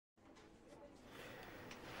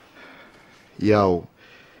Já.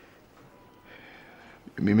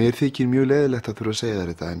 Mér þykir mjög leiðilegt að þurfa að segja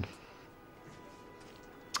þér þetta,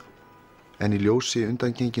 en í ljósi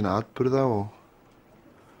undangengina atburða og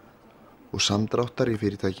samdráttar í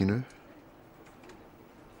fyrirtækinu,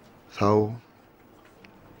 þá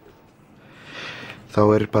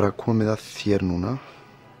er bara komið að þér núna.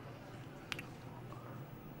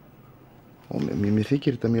 Og mér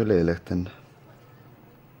þykir þetta mjög leiðilegt, en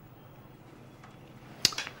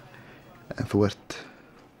þú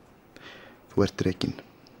ert rekinn.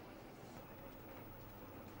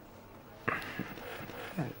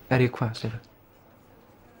 Er ég hvað, segir þú?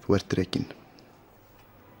 Þú ert rekinn.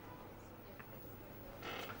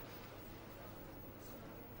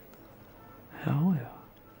 Já.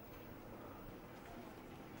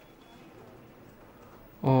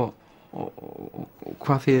 Og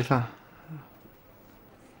hvað þýðir það?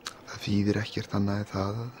 Það þýðir ekkert annað en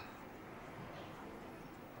það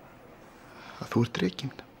að þú ert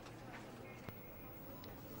rekinn. Já.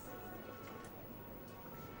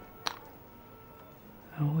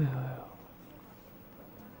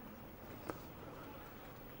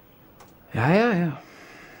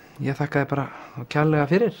 Ég þakka þér bara kærlega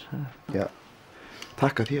fyrir. Já,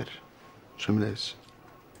 þakka þér, sömuleiðis.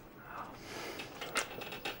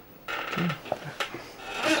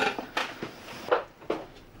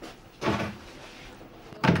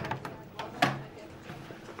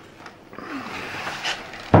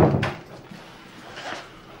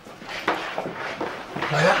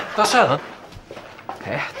 Jæja, hvað sagði hann?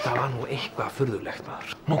 Þetta var nú eitthvað furðulegt,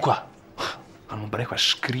 maður. Nú hvað? Hann var bara eitthvað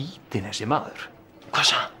skrítinn, þessi maður. Hvað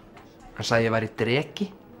sagði hann? Hann sagði ég væri dreki.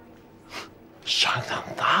 Sagði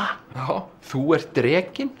hann það? Já, þú ert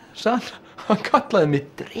drekinn, sagði hann. Hann kallaði mig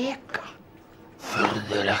dreka.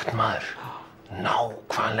 Furðulegt, maður.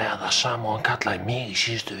 Nákvæmlega það sama og hann kallaði mig í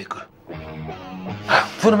síðustu viku.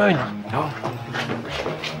 Förum við að vinna. Já.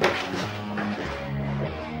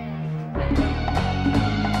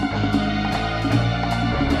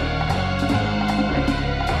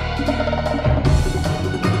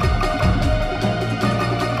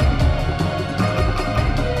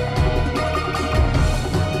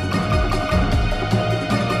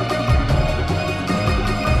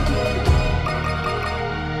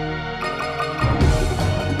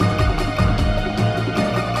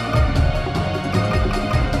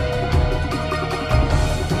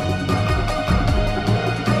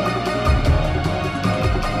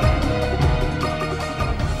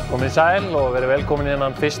 Komið sæl og verið velkomin í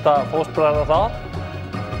þennan fyrsta Fóstbræður þátt.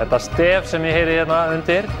 Þetta stef sem ég heyri hérna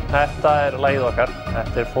undir, þetta er lagið okkar.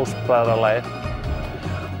 Þetta er Fóstbræðralagið.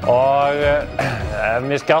 Og ef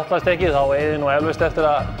mér skjáttlast ekki, þá eigið þið nú eflaust eftir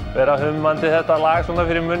að vera hummandi þetta lag svona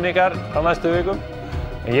fyrir munningar á næstu vikum.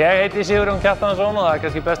 Ég heiti Sigurjón Kjartansson og það er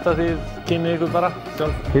kannski best að þið kynnið ykkur bara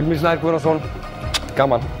sjálf. Hilmir Snær Guðnason,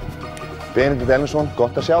 gaman. Benedikt Elvinsson,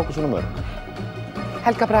 gott að sjá okkur svona mörg.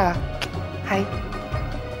 Helga Braga, hæ.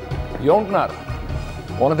 Gnarr,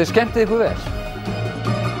 vonandi skemmtið ykkur vel.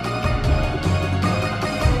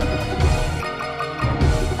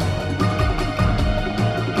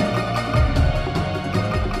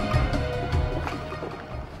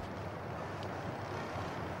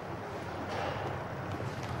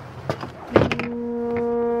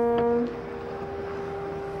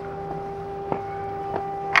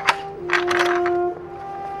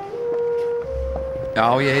 Já,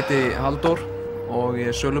 ég heiti Halldór og ég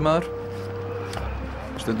er sölumaður.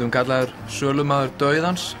 Stundum kallaður sölumaður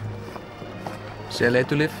dauðans. Sel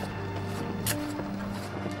eiturlyf.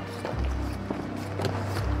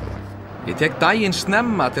 Ég tek daginn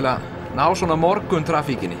snemma til að ná svona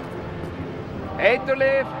morguntrafíkinni.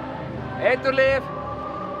 Eiturlyf! Eiturlyf!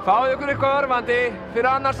 Fáðu ykkur eitthvað örvandi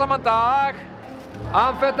fyrir annarsaman dag.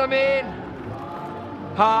 Amfetamin.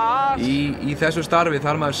 Hass. Í þessu starfi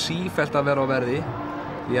þarf maður sífellt að vera á verði.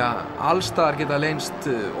 Því að allstaðar geta leynst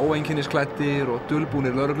óeinkennisklæddir og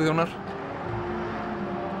dulbúnir lögregluþjónar.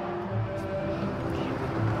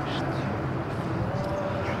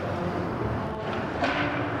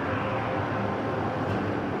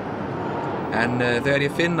 En þegar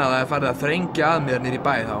ég finn að það er farið að þrengja að mér niður í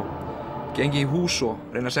bæ, þá geng ég í hús og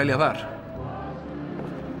reyna að selja þar.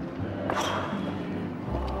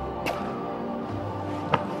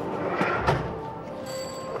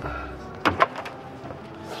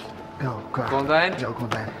 Góðan daginn. Já,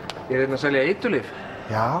 góðan daginn. Ég er hérna að selja eiturlyf.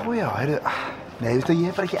 Já, heyrðu, nei, veistu, ég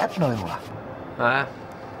er bara ekki efna á því núna. Nei,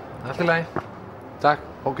 allt í lagi. Takk.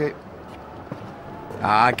 Ok.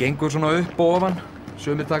 Já, gengur svona upp og ofan.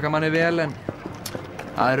 Sumir taka manni vel, en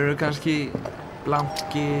aðrir eru kannski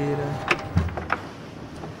blankir.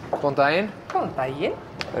 Góðan daginn. Góðan daginn.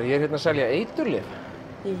 Ég er hérna að selja eiturlyf.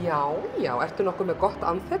 Já, ertu nokkuð með gott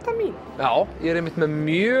amfetamín? Já, ég einmitt með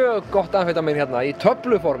mjög gott amfetamín hérna í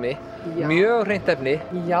töfluformi, mjög hreint efni.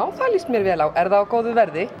 Já, það líst mér vel á. Er það á góðu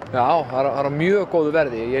verði? Já, það er á mjög góðu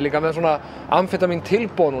verði. Ég er líka með svona amfetamín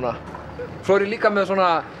tilboð núna. Svo er ég líka með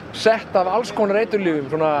svona sett af alls konar eiturlyfjum,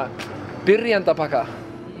 svona byrjendapakka.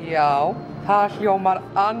 Já, það hljómar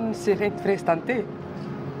ansi hreint freistandi.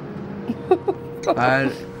 Það er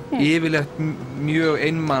yfirleitt mjög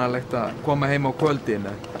einmanalegt að koma heim á kvöldin.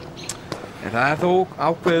 En það er þó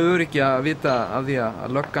ákveðið öryggi að vita af því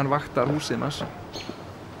að löggan vaktar húsið manns.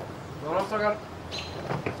 Góða nótt, strákar.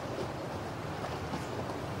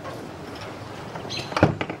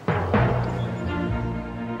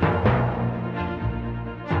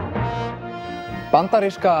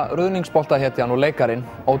 Bandaríska ruðningsboltahetjan og leikarinn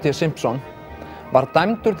O.J. Simpson var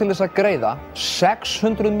dæmdur til þess að greiða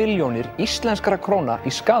 600 milljónir íslenskra króna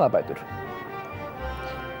í skaðabætur.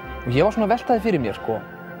 Og ég var svona veltaði fyrir mér, sko,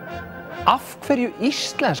 af hverju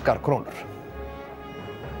íslenskar krónur?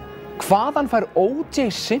 Hvaðan fær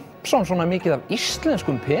O.J. Simpson svona mikið af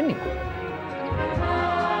íslenskum peningum?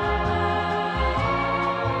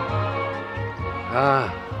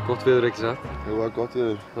 Gott veður, ekki satt? Jú, það er gott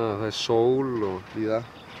veður. Það er sól og Líða.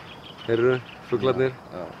 heyrðu, fuglarnir.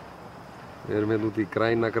 Já. Við erum hérna úti í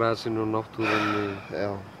græna grasinu og náttúrunni.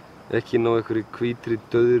 Já. Ekki ná einhverju hvítri,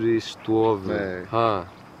 dauðri stofu. Nei.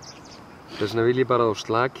 Þess vegna vil ég bara að þú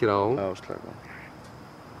slakir á. Já, slaka á.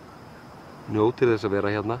 Njótir þess að vera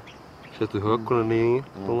hérna. Settu hökuna niður,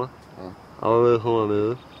 svona. Alveg svona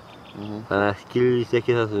niður. Þannig að skiljist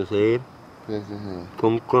ekki það sem þú segir.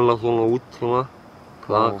 Tunguna svona út, svona.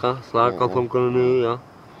 Slaka tunguna niður, já.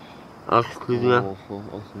 Allt hlutlega.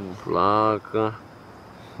 Slaka.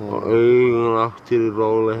 Og augun aftur í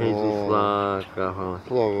rólegheitu, slaka,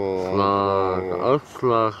 slaka, allt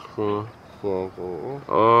slaka,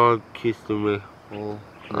 og kysstu mig.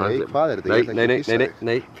 Nei, hvað er þetta? Ég ætla ekki að kyssa þig.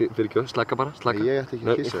 Nei, fyrirgefðu, slaka bara, slaka. Ég ætla ekki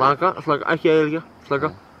að kyssa þig. Slaka, ekki eðilgja, slaka.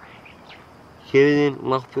 Hérðin,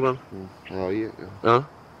 náttúran. Já,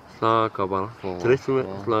 slaka bara, treystu mig,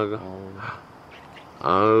 slaka.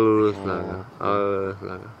 Alveg slaka, alveg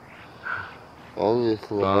slaka. Alveg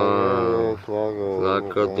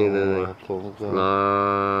Slaka dýninni. Slaka.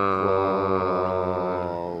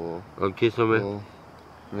 Og kissa mig.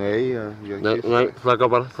 Nei, ég kissa þig. Nei, slaka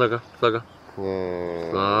bara, slaka.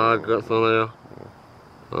 Slaka, svona já.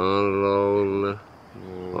 Róleg.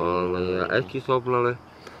 Já, ekki sofnaleg.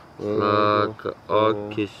 Slaka og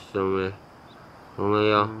kissa mig. Svona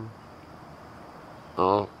já.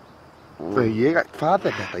 Hvað er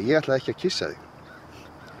þetta? Ég ætla ekki að kissa þig.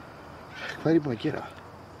 Hvað er ég búinn að gera?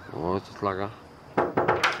 Þetta slaka.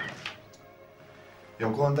 Já,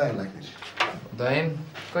 góðan daginn, læknir. Góðan daginn.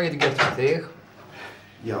 Hvað get ég gert fyrir þig?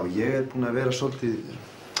 Já, ég er búinn að vera svolítið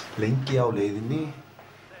lengi á leiðinni,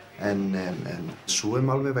 en svo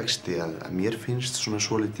alveg vexti að mér finnst svona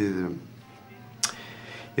svolítið,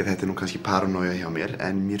 já, þetta er nú kannski paranoia hjá mér,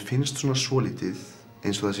 en mér finnst svona svolítið,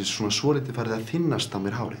 eins og það sé svona svolítið farið að þynnast á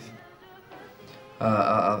mér hárið.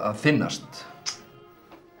 Að þynnast?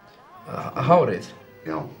 Hárið?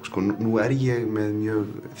 Já, sko, nú er ég með mjög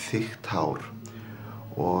þykkt hár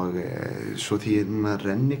og svo því ég núna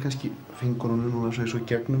renni kannski fingurunum núna svo eins og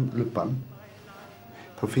gegnum lubbann,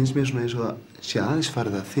 þá finnst mér svona eins og það sé aðeins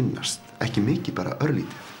farið að þynnast, ekki mikið, bara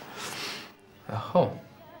örlítið. Jáhá.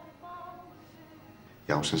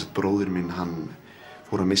 Já, sem sagt bróðir minn, hann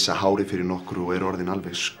fór að missa hárið fyrir nokkru og er orðinn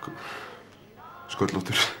alveg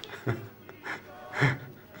sköllóttur.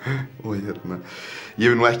 Og ég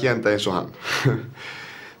vil nú ekki enda eins og hann.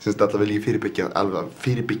 Sem sagt, alltaf vil ég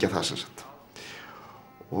fyrirbyggja það, sem sagt.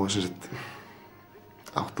 Og sem sagt,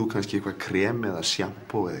 átt þú kannski eitthvað krem eða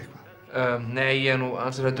sjampó eða eitthvað? Nei, ég er nú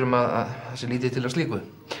ansi hræddur að það sé lítið til að slíku.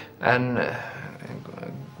 En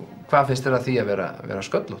hvað finnst þér að því að vera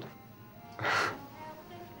sköllótt?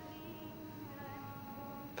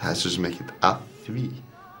 Það er svo sem ekkert að því.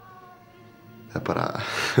 Það er bara...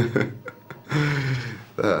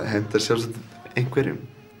 Það hentar sjálfsagt einhverjum.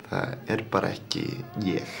 Það er bara ekki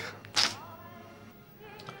ég.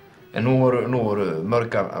 En nú voru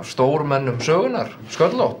mörg af stórmennum sögunar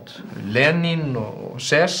sköllótt. Lenín og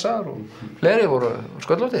Cæsar og fleiri voru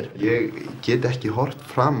sköllóttir. Ég get ekki horft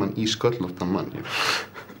framan í sköllóttan mann.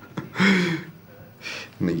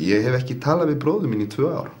 Nei, ég hef ekki talað við bróður minn í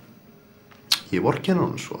 2 ár. Ég vorkenni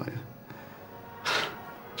honum svo.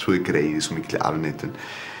 Svo ég greiði svo mikil afneitun.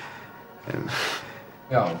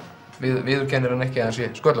 Já, viðurkennir hann ekki að hann sé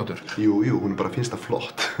sköllóttur? Jú, hún bara finnst það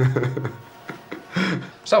flott.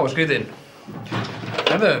 Sá er skrítinn.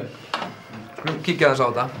 Herðu, kíkja aðeins á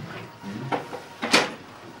þetta.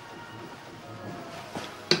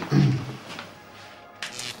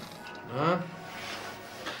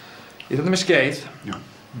 Ég þetta með skeið. Já.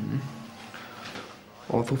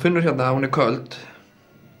 Og þú finnur hérna að hún er köld.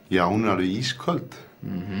 Já, hún er alveg ísköld.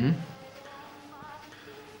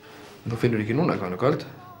 Þú finnur ekki núna hvað hún er köld?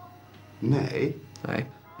 Nei. Nei.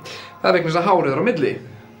 Það er vegna þess að hárið er á milli.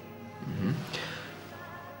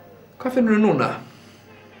 Hvað finnur þú núna?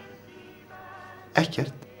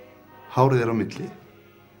 Ekkert. Hárið er á milli.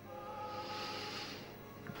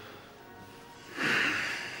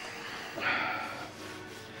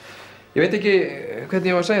 Ég veit ekki hvernig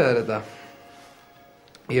ég var að segja þér þetta.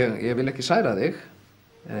 Ég vil ekki særa þig,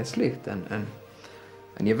 en eitt slíkt,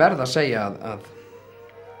 en ég verð að segja að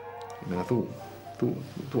ég meina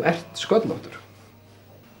þú ert sköllóttur.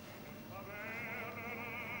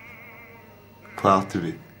 Hvað áttu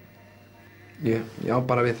við? Ég á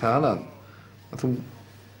bara við það að þú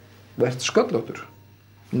ert sköllóttur.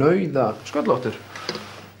 Nauða sköllóttur.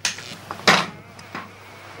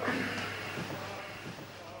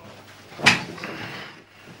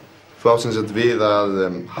 Þú átt sem sagt við að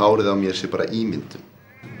hárið á mér sé bara ímyndun.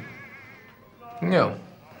 Já.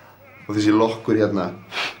 Og þessi lokkur hérna,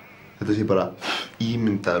 þetta sé bara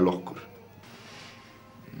ímyndaður lokkur.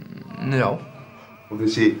 Já. Og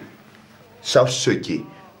þessi sársauki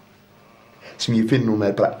sem ég finn núna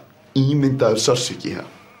er bara ímyndaður sársauki, ja.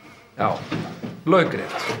 Já,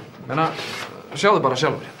 laukrétt. Menna, sjáðu bara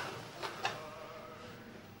sjálfur hérna.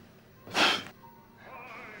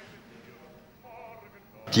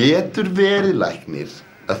 Getur verið, læknir,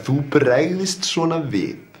 að þú bregðist svona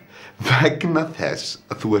við vegna þess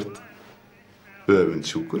að þú ert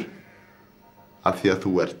öfundsjúkur af því að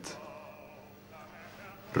þú ert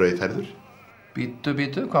rauðhærður?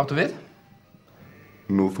 Bíddu, hvað áttu við?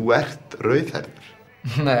 Nú, þú ert rauðhærður.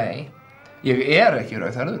 Nei, ég er ekki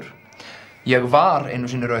rauðhærður. Ég var einu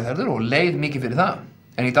sinni rauðhærður og leið mikið fyrir það.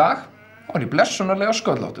 En í dag var ég blessunarlega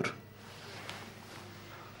sköllóttur.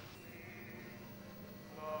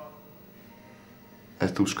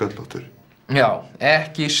 Ert þú sköllóttur? Já,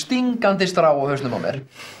 ekki stingandi strá á hausnum á mér.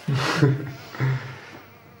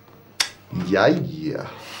 Jæja.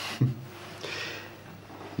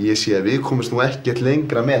 Ég sé að við komumst nú ekkert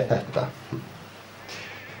lengra með þetta.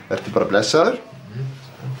 Ertu bara blessaður?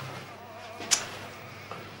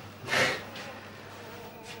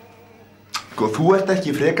 Sko, þú ert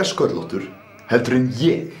ekki frekar sköllóttur, heldur en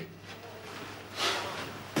ég.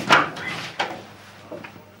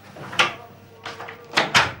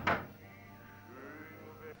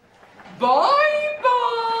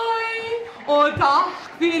 Og takk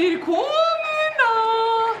fyrir komuna!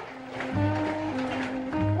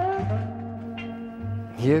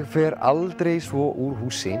 Ég fer aldrei svo úr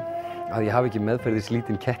húsi að ég hafi ekki meðferðis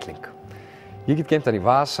lítinn kettling. Ég get geymt hann í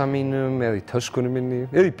vasa mínum, eða í töskunum minni,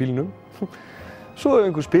 eða í bílnum. Svo ef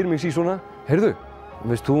einhver spyr mig svona, heyrðu,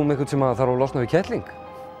 veist þú einhvern sem þarf að losna við kettling?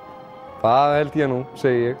 Það held ég nú,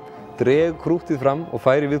 segi ég, dreg krúttið fram og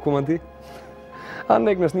færi viðkomandi. Hann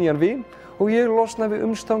eignast nýjan vin og ég losna við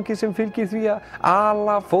umstangið sem fylgir því að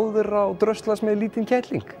ala, fóðra og dröslast með lítinn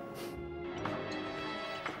kettling.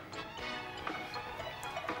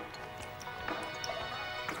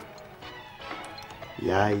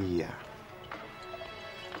 Jæja.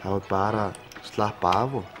 Það var bara að slappa af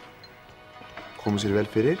og koma sér vel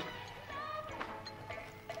fyrir.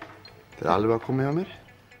 Þetta er alveg að koma hjá mér.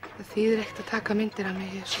 Það þýðir ekkert að taka myndir af mig,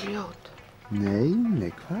 ég er svo ljót. Nei,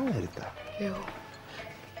 hvað er þetta? Jú,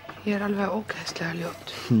 ég er alveg ógeðslega ljót.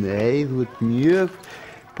 Nei, þú ert mjög,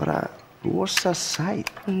 bara rosa sæt.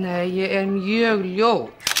 Nei, ég er mjög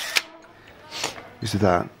ljót. Vistu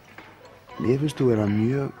það, mér finnst þú vera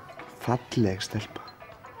mjög falleg stelpa.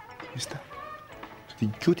 Vistu það? Þetta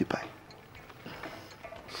er cutie pie.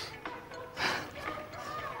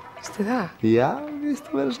 Vistu það? Já, viðst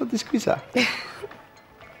þú vera svolítið skvísa.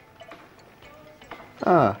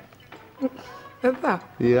 Er það?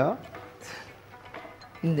 Já.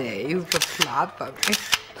 Nei, þú får plata mig.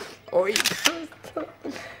 Ói,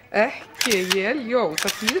 ekki, ég er ljót.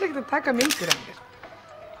 Það þýðir ekkert að taka myndir af mér.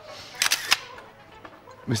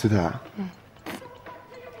 Vistu það?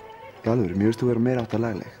 Í alvöru, mér finnst þú vera meira átt að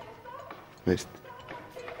lagleg. Veist,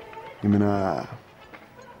 ég meina,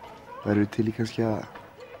 værirðu til í kannski að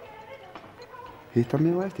hitta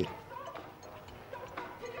mig á eftir?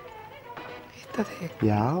 Hitta þig?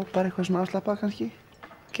 Já, bara eitthvað svona afslappað kannski.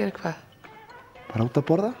 Gera hvað? Bara út að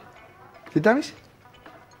borða, til dæmis.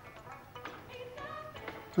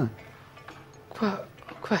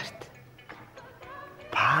 Hvert?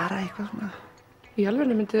 Bara eitthvað svona. Í alveg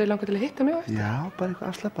myndið þið langa til að hitta mig á eftir? Já, bara eitthvað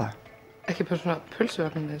afslappað. Ekki bara svona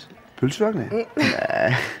pulsuvagnin eða þessu? Pulsuvagnin?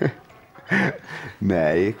 Nei.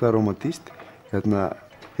 Nei, eitthvað romantískt. Hérna,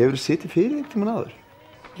 hefurðu setið fyrir einhvern tímann áður?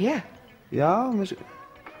 Ég? Já,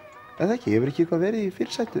 Eða ekki, hefur ekki eitthvað verið í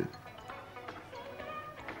fyrirsætu?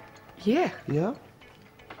 Ég? Já.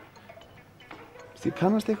 Þið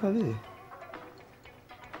kannast eitthvað við?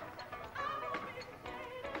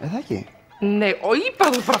 Eða ekki? Nei, oj,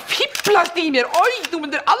 bara þú bara fíblast í mér. Oj, þú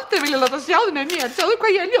myndir aldrei vilja láta sjá þig með mér. Sjáðu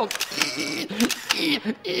hvað ég er ljót.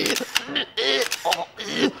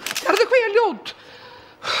 Sérðu hvað ég er ljót?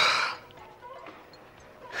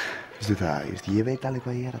 Veistu það, ég veit alveg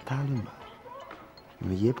hvað ég er að tala um.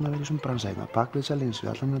 Ég er búinn að vera í svona bransa hérna, bak við þessa linsu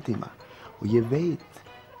allan þennan tíma. Og ég veit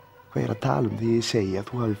hvað ég er að tala um því ég segi að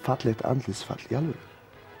þú hafi fallegt andlitsfall í alvöru.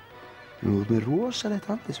 Þú ert með rosalegt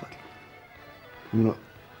andlitsfall.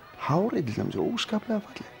 Hárið til dæmis er óskaplega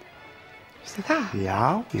fallegt. Veistu það? Já.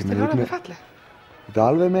 Veistu það alveg fallegt? Þetta er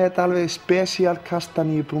alveg með þetta alveg spesial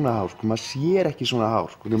kastaníu brúna hár, sko. Maður sér ekki svona hár,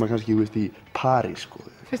 sko, nema kannski, þú veist, í París, sko.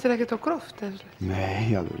 Finnst þér ekkert á gróft, eða slett?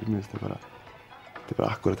 Nei, alveg, mér finnst þetta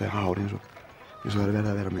bara akkurat það hár eins og það er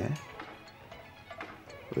verið að vera með.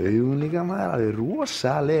 Augun líka, maður, alveg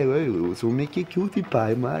rosaleg augu, svo mikið cutie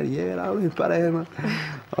pie, maður, ég er alveg bara hérna,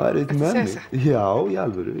 það er eitt með mig. Já, í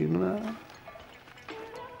alvöru, ég meina,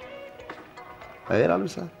 það er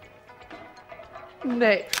alveg satt.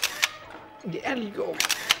 Nei, ég er ljót.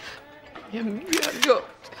 Ég er mjög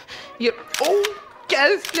ljót. Ég er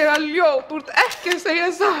ógeðslega ljót, þú ert ekki að segja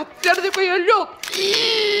satt. Sérðu hvað ég er ljót?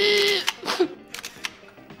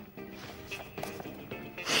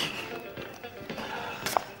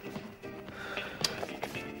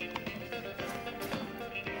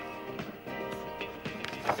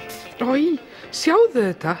 Oj, sjáðu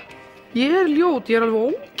þetta. Ég er ljót, ég er alveg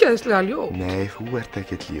ógeðslega ljót. Nei, þú ert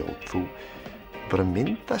ekkert ljót, þú bara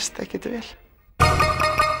myndast ekkert vel.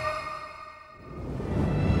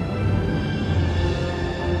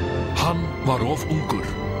 Hann var of ungur.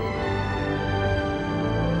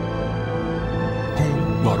 Hún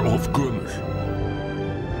var of gömul.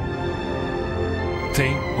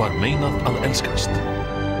 Þeim var meinað að elskast.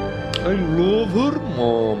 I love her,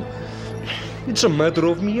 Mom. It's a matter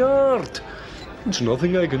of my heart. It's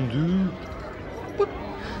nothing I can do. But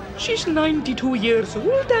she's 92 years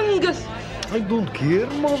old, Angus. I don't care,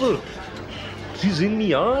 Mother. She's in my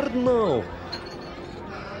heart now.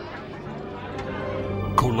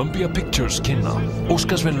 Columbia Pictures kynna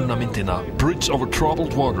Óskarsverðlaunamyndina Bridge over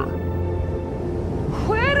Troubled Water.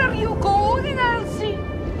 Where are you going, Elsie?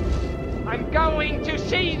 I'm going to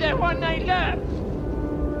see the one I love.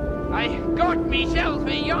 I got myself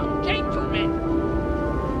a young gentleman.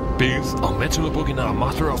 Byggð á metalabókina A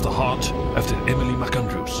Matter of the Heart eftir Emily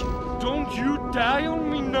McAndrews. Don't you die on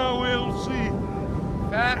me now, Elsie.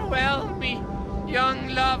 Farewell, me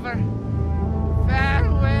young lover.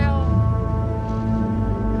 Farewell.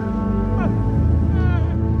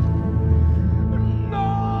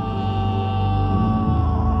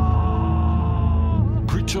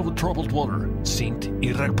 Bridge over Troubled Water, sýnd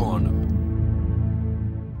í regnboganum.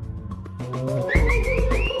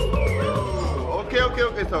 Ok,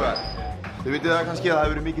 strákar. Þið vitið það kannski að það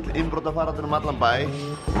hefur verið mikill innbrotafaraldur allan bæ.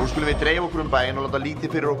 Nú skulum við dreifa okkur bæinn og láta lítið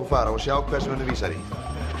fyrir okkur fara og sjá hvers við höfum vísar í.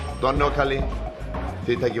 Donni og Kalli,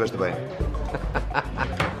 þið takið Vesturbæinn.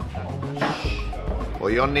 Og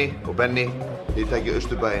Jonni og Benni, þið takið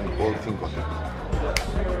Austurbæinn og Þingholm.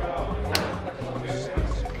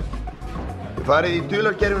 Þið farið í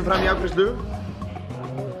dulargerfin fram í afgreiðslu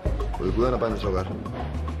og við guðana bænum, strákar.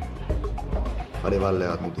 Farið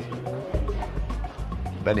varlega að múti.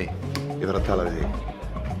 Benni, ég þarf að tala við þig.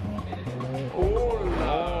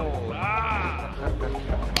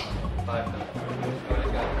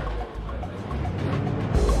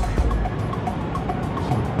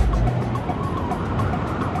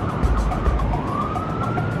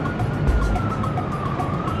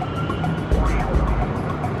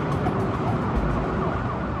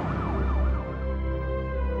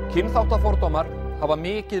 Kynþáttafordómar hafa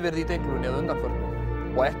mikið verið í deiglunni að undanförnu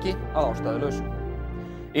og ekki að ástæðulausu.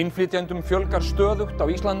 Innflytjendum fjölgar stöðugt á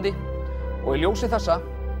Íslandi og í ljósi þessa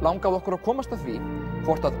langaði okkur að komast að því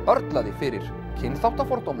hvort að örlaði fyrir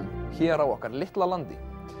kynþáttafordómum hér á okkar litla landi.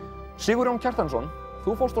 Sigurjón Kjartansson,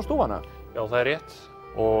 þú fórst á stúfana. Já, það er rétt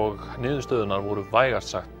og niðurstöðunar voru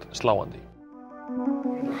vægast sagt sláandi.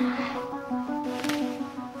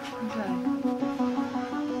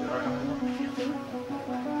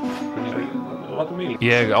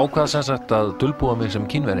 Ég ákvað sem sagt að dulbúa mig sem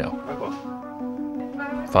kínverja.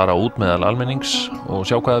 Fara út meðal almennings og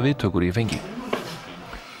sjá hvaða viðtökur ég fengi.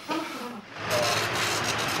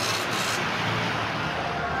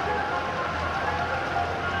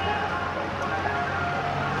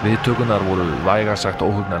 Viðtökurnar voru vægast sagt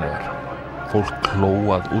óhugnanlegar. Fólk hló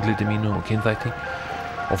að útliti mínu og kynþætti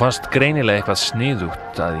og fannst greinilega eitthvað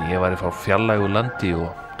sniðugt að ég væri frá fjarlægu landi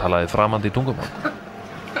og talaði framandi tungumál.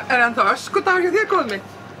 Er ennþá öskudagur hjá þér, góði minn?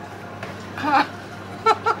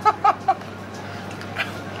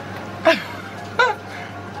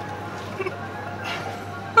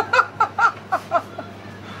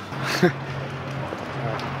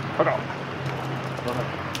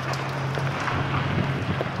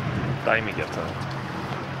 Dæmigert það.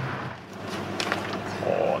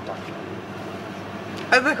 Takk.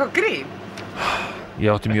 Er það eitthvað grín? Ég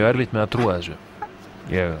átti mjög erfitt með að trúa þessu.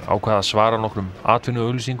 Ég ákvað að svara nokkrum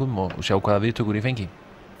atvinnuauglýsingum og sjá hvaða viðtökur ég fengi.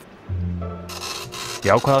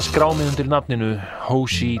 Ég ákvað að skrá mig undir nafninu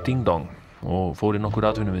Hoshi Ding Dong og fór í nokkur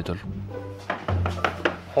atvinnuviðtöl.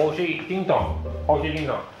 Hoshi Ding Dong, Hoshi Ding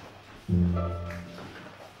Dong.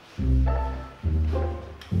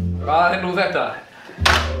 Hvað nú þetta?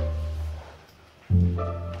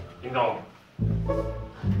 Ding Dong.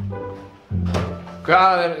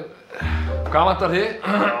 Hvað vantar þið?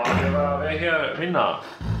 Já, ég var að vekja vinna.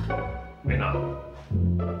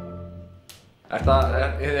 Er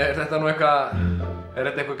þetta nú eitthvað, er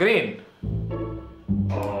þetta eitthvað grín?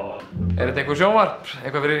 Er þetta eitthvað sjónvarp?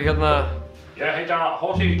 Eitthvað fyrir hérna... Ég heita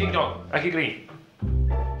Hoshi Ding Dong, ekki grín.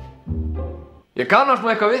 Ég kannast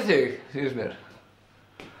nú eitthvað við þig, síðust mér.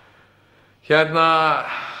 Hérna...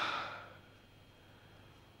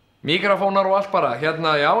 Míkrafónar og allt bara,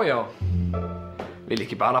 hérna, já. Vil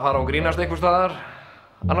ekki bara fara og grínast einhver staðar,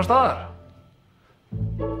 annar staðar?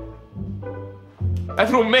 Er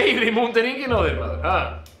þú meiri múnd en enginn á þér, maður, ha?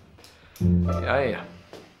 Jæja.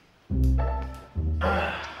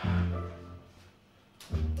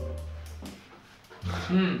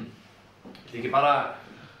 Vil ekki bara...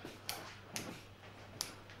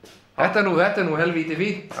 Þetta er nú helvíti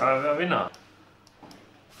fínt. Það er að vinna.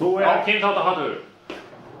 Þú kynþáttahattur.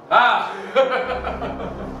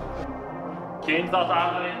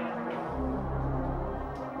 Kynþáttahatari.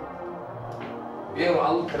 Ég hef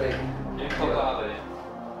aldrei kynþáttahatari.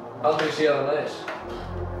 Aldrei séð hann aðeins.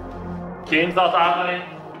 Kynþáttahatari.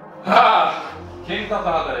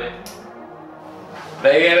 Kynþáttahatari.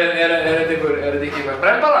 Nei, er þetta ekki eitthvað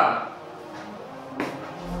brennbara?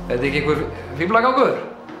 Er þetta ekki eitthvað fíflagangur?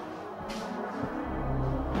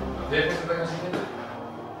 Þér finnst þetta kannski fyndið?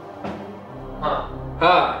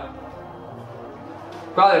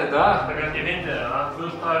 Hvað er þetta? Þetta er kannski fyndið, það er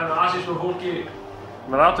fullt af asísku fólki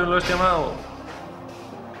sem er atvinnulaust hérna og...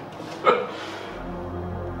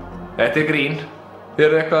 Þetta er grín.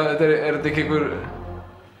 Er þetta ekki einhver...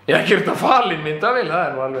 Ég er ekki þetta falin myndavél, það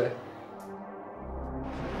er nú alveg...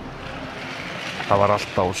 Það var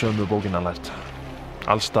allt á sömu bókina lært.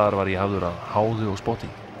 Alls staðar var ég hafður að háði og spotti.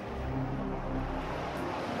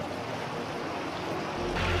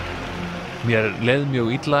 Mér leið mjög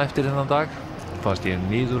illa eftir þennan dag, fannst ég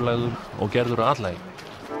niðurlægður og gerður að allægi.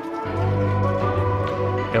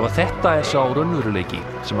 Ef að þetta er sá raunveruleiki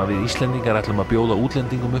sem að við Íslendingar ætlum að bjóða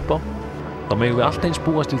útlendingum upp á, þá megum við allt eins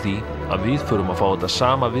búast við því að við förum að fá þetta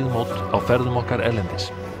sama viðmót á ferðum okkar erlendis.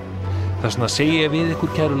 Þess vegna segi ég við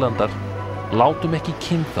ykkur kæru landar, látum ekki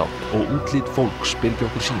kynþátt og útlit fólks bylgja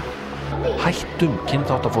okkur sín. Hættum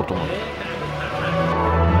kynþáttafordómum.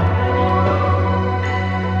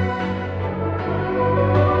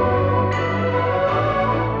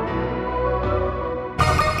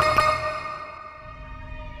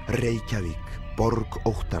 Reykjavík, borg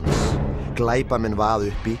óttans, glæpamenn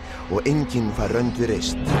vaða uppi og enginn fær rönd við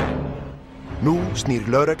reist. Nú snýr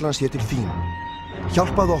lögreglan sér til þín.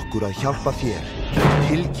 Hjálpað okkur að hjálpa þér.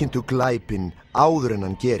 Tilkynntu glæpinn áður en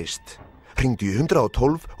hann gerist. Hringdu í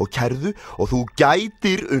 112 og kærðu og þú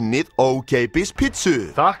gætir unnið ókeypis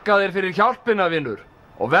pizzu. Þakka þér fyrir hjálpina, vinnur,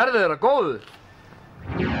 og verði þér að góður.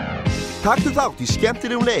 Taktu þátt í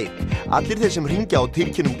skemmtilegum leik. Allir þeir sem hringja á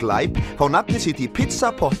tilkynnum glæp fá nafnið sitt í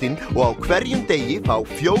pizzapottin og á hverjum degi fá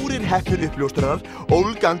 4 heppnir uppljóstrarar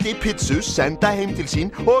ólgandi pizzu senda heim til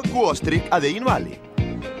sín og góðstrykk að eigin vali.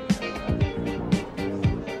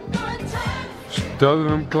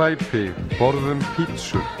 Stöðvum glæpi, borðum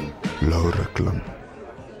pizzu. Lögreglan.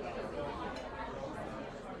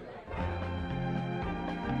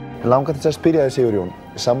 Langar til að spyrja þig, Sigurjón,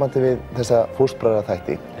 í sambandi við þessa Fóstbræðra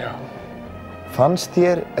þætti. Já. Fannst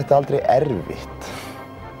þér þetta aldrei erfitt?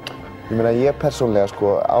 Ég meina, ég persónlega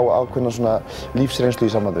sko á ákveðna svona lífsreynslu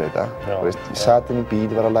í sambandi við þetta. Þú veist, ég sat inn í bíl,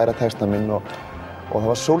 var að læra texta minn og það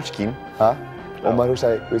var sólskín, og maður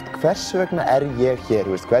hugsaði, þú veist, hvers vegna er ég hér,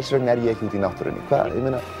 þú veist, hvers vegna er ég ekki út í náttúrunni? Hvað, ég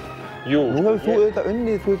meina, nú hefur þú auðvitað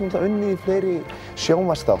unnið í fleiri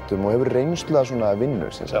sjónvarpsþáttum og hefur reynslu að svona vinnu,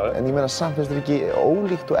 en ég meina, samt finnst þetta ekki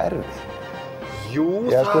ólíkt og erfitt? Jú,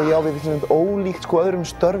 sko, ég á við þetta ólíkt sko öðrum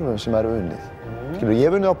störfum sem eru unnið. Skilur, ég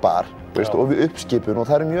hef unnið á bar, veist, og við uppskipun og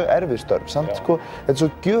það eru mjög erfið störf, samt sko, þetta er svo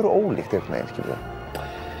gjör ólíkt einhvern veginn, skilur.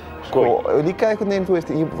 Og líka einhvern veginn, þú veist,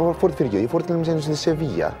 ég fór til dæmis einu sinni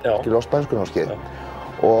Sevilla, skilur, á spænskunámskeið.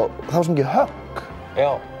 Og það var svo mikið högg.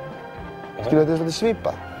 Já. Skilur, þetta svolítið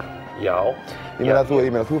svipað. Já. Ég meina, þú er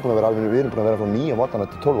búinn að vera alveg, við erum búin að vera frá 9 á morgnana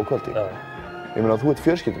til 12 á kvöldi. Já. Ég meina, þú ert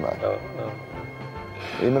fjölskyldumaður. Já.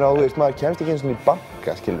 Ég meina, þú veist, maður kemst ekki einu sinni í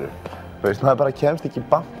banka, skilur. Þú veist, maður bara kemst ekki í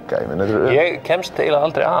banka, ég meina, þetta er... Ég kemst eiginlega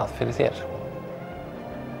aldrei að fyrir þér.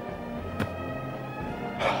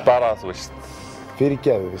 Bara, þú veist...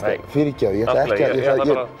 Fyrirgefðu, ég ætla ekki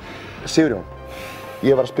að... Sigurjón,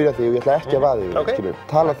 ég var að spyrja þig og ég ætla ekki að vaða yfir mig, skilur.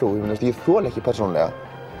 Tala þú, ég þoli ekki persónulega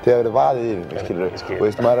þegar verið vaðið yfir mig, skilur. Og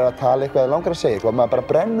veist, maður er að tala eitthvað eða langar að segja eitthvað, maður bara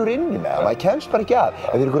brennur inn í mig, maður kemst bara ekki að. En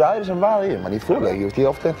þeir eru ykkur aðrir sem vaða yfir mann, ég þoli ekki, ég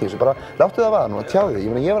er ofta enn því, svo bara láttu það vaða nú, tjáðu þig.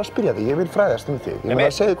 Ég meina, ég var að spyrja þig, ég vil fræðast þig. Ég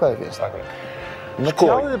meina, segðu hvað þið finnst. Ég meina,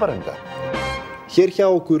 tjáðu þig bara þetta. Hér hjá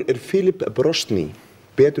okkur er Filip Brosni,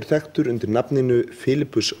 betur þekktur undir nafninu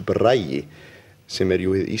Filipus Bragi, sem er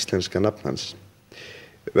jú hið íslenska nafn hans.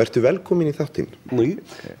 Vertu velkomin í þáttinn.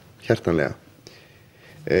 Hjartanlega.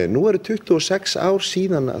 Nú eru 26 ár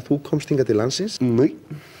síðan að þú komst hingað til landsins.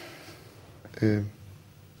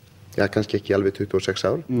 Já, kannski ekki alveg 26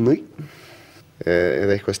 ár.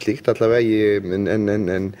 Eða eitthvað slíkt allavega.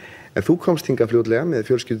 En þú komst hingað fljótlega með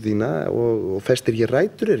fjölskyldu þína og festir hér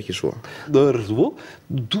rætur, ekki svo? Það svo,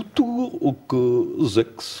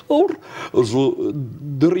 26 ár. Svo,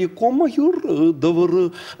 þegar ég kom hér, það var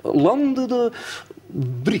landið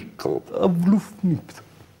brikkað af luftmýkt.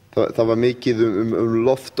 Það var mikið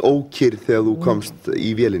loftókyrrð þegar þú komst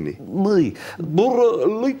í vélinni? Nei, bara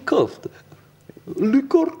leikalt.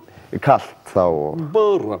 Líkar? Kalt þá?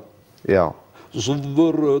 Bara. Já. Svo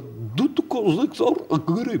var 26 ár að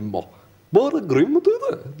grima. Bara grima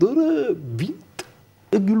þetta. Það vínt,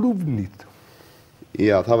 ekki lofnýtt.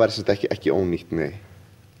 Já, það var ekki ónýtt, nei.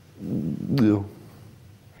 Já.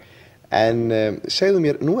 En segðu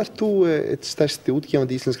mér, nú ert þú eitt stærsti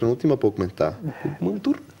útgefandi íslenskra nútímabókmennta.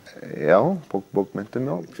 Bókmenntur? Já, bókmenntum,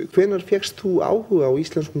 já. Hvenær fékkst þú áhuga á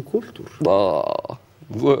íslenskum kúltúr?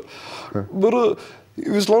 Bara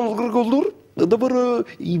íslenskra kúltúr. Það var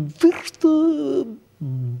í fyrsta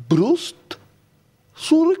brjóst.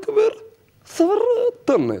 Svo ekki verið. Það var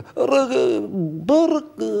þannig. Bara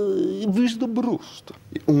í fyrsta brjóst.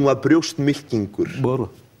 Hún var brjóstmylkingur?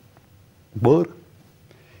 Bara.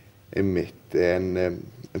 Einmitt, en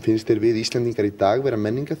finnst þér við Íslendingar í dag vera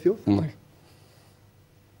menningarþjóð? Nei.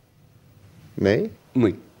 Nei?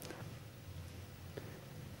 Nei.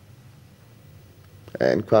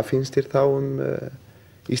 En hvað finnst þér þá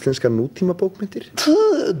íslenskar nútímabókmenntir?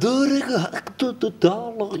 Það er ekki hægt að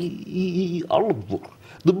tala í alvor.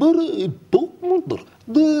 Það er bara bókmenntir.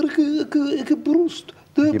 Það er ekki brjóst.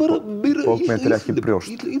 Það er bara meira bókmenntir ekki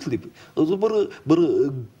brjóst. Íslífi. Það er bara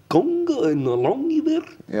ganga einn langi veg.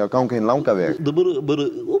 Já, ganga einn langa veg. Það er bara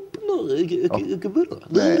opna, ekki verða.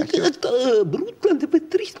 Það er ekki þetta brútlandi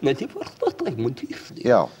betrýtt með því var þetta ekki mann til.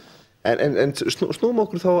 Já, en snúum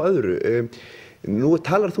okkur þá á öðru. Nú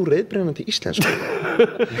talar þú reiðbrennandi íslensku.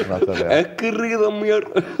 Ekki ríða mér.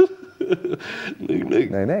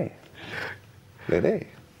 Nei.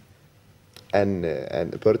 En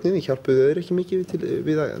börnin hjálpuðu þeir ekki mikið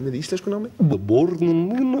við íslensku námi? Börnin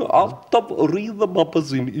mín alltaf ríða pappa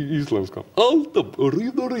sín í íslenska. Alltaf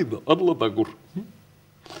ríða, alla dagur.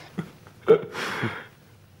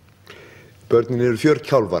 Börnin eru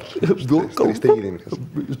fjörkjálfar. Stríðin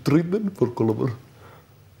fjörkjálfar.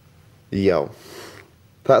 Já.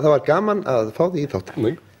 Það var gaman að fá því í þáttur.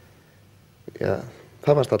 Nei. Já,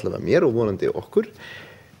 það fannst allavega mér og vonandi okkur.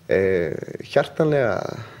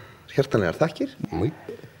 Hjartanlegar þakkir. Nei.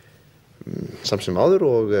 Samt sem áður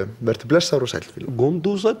og vertu blessaður og sæll, Filip.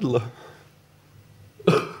 Góndu sæll.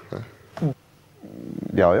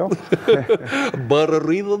 Já. Bara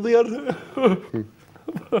ríða þér.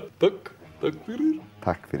 Takk fyrir.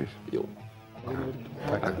 Takk fyrir. Já.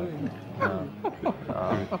 Takk.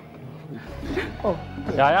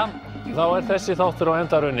 Jæja, þá er þessi þáttur á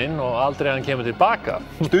endarunnin og aldrei hann kemur tilbaka.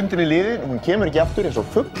 Stundin er liðin, hún kemur ekki aftur eins og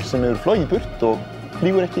fugl sem hefur flogið burt og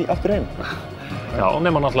flýgur ekki aftur heim. Já,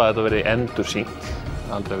 nema náttúrulega að þetta verið endursýnt,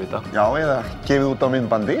 aldrei að vita. Já, eða gefið út á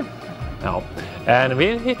myndbandi. Já, en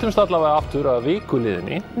við hittumst allavega aftur að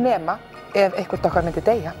vikuliðinni. Nema ef einhvert okkar myndi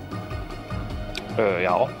deyja.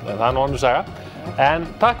 Já, en það er nú önnur saga. En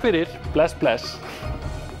takk fyrir, bless.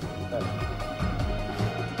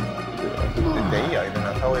 Deyja, ég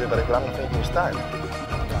meina þá er þið bara eitthvað annar fengið í stað.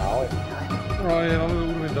 Já, ég er alveg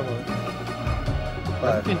úrvinda maður.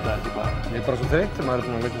 Hvað er þetta ekki bara? Ég er bara svo þreytt þegar maður er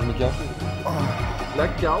búinn að leggja svo mikið á sig.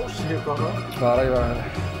 Leggja á sig eitthvað það? Bara ég var,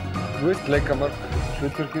 þú veist, leika mörg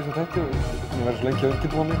hlutverki sem þetta og verður svo lengi að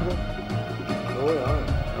undirbúa mig fyrir það.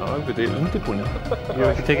 Já, Undirbúning? Ég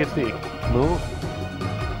hef ekki tekið því. Nú,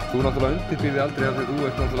 þú náttúrulega undirbýrði aldrei af því þú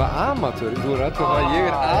ert náttúrulega amatör. Þú er alltaf það að ég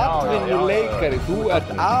er atvinnuleikari, þú ert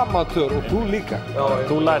amatör og þú líka.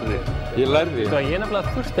 Þú lærðir. Ég lærði. Þú að ég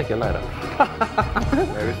nefnilega þurfti ekki að læra.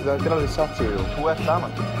 Nei, veistu það, þetta er alveg satt, Sigurður. Þú ert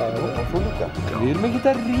amatör. Og þú líka. Við erum ekkert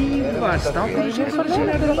að rífast.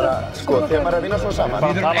 Sko, þegar maður er að vinna svona saman.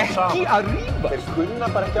 Við erum ekki að rífast. Þeir kunna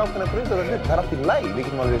bara ekki ákveðna grundvallar hlut. Það er allt í lagi. Við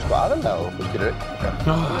getum alveg sko aðallega okkur, skilur.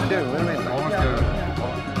 Við erum einn.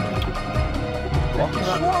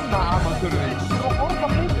 Svona amatörvís.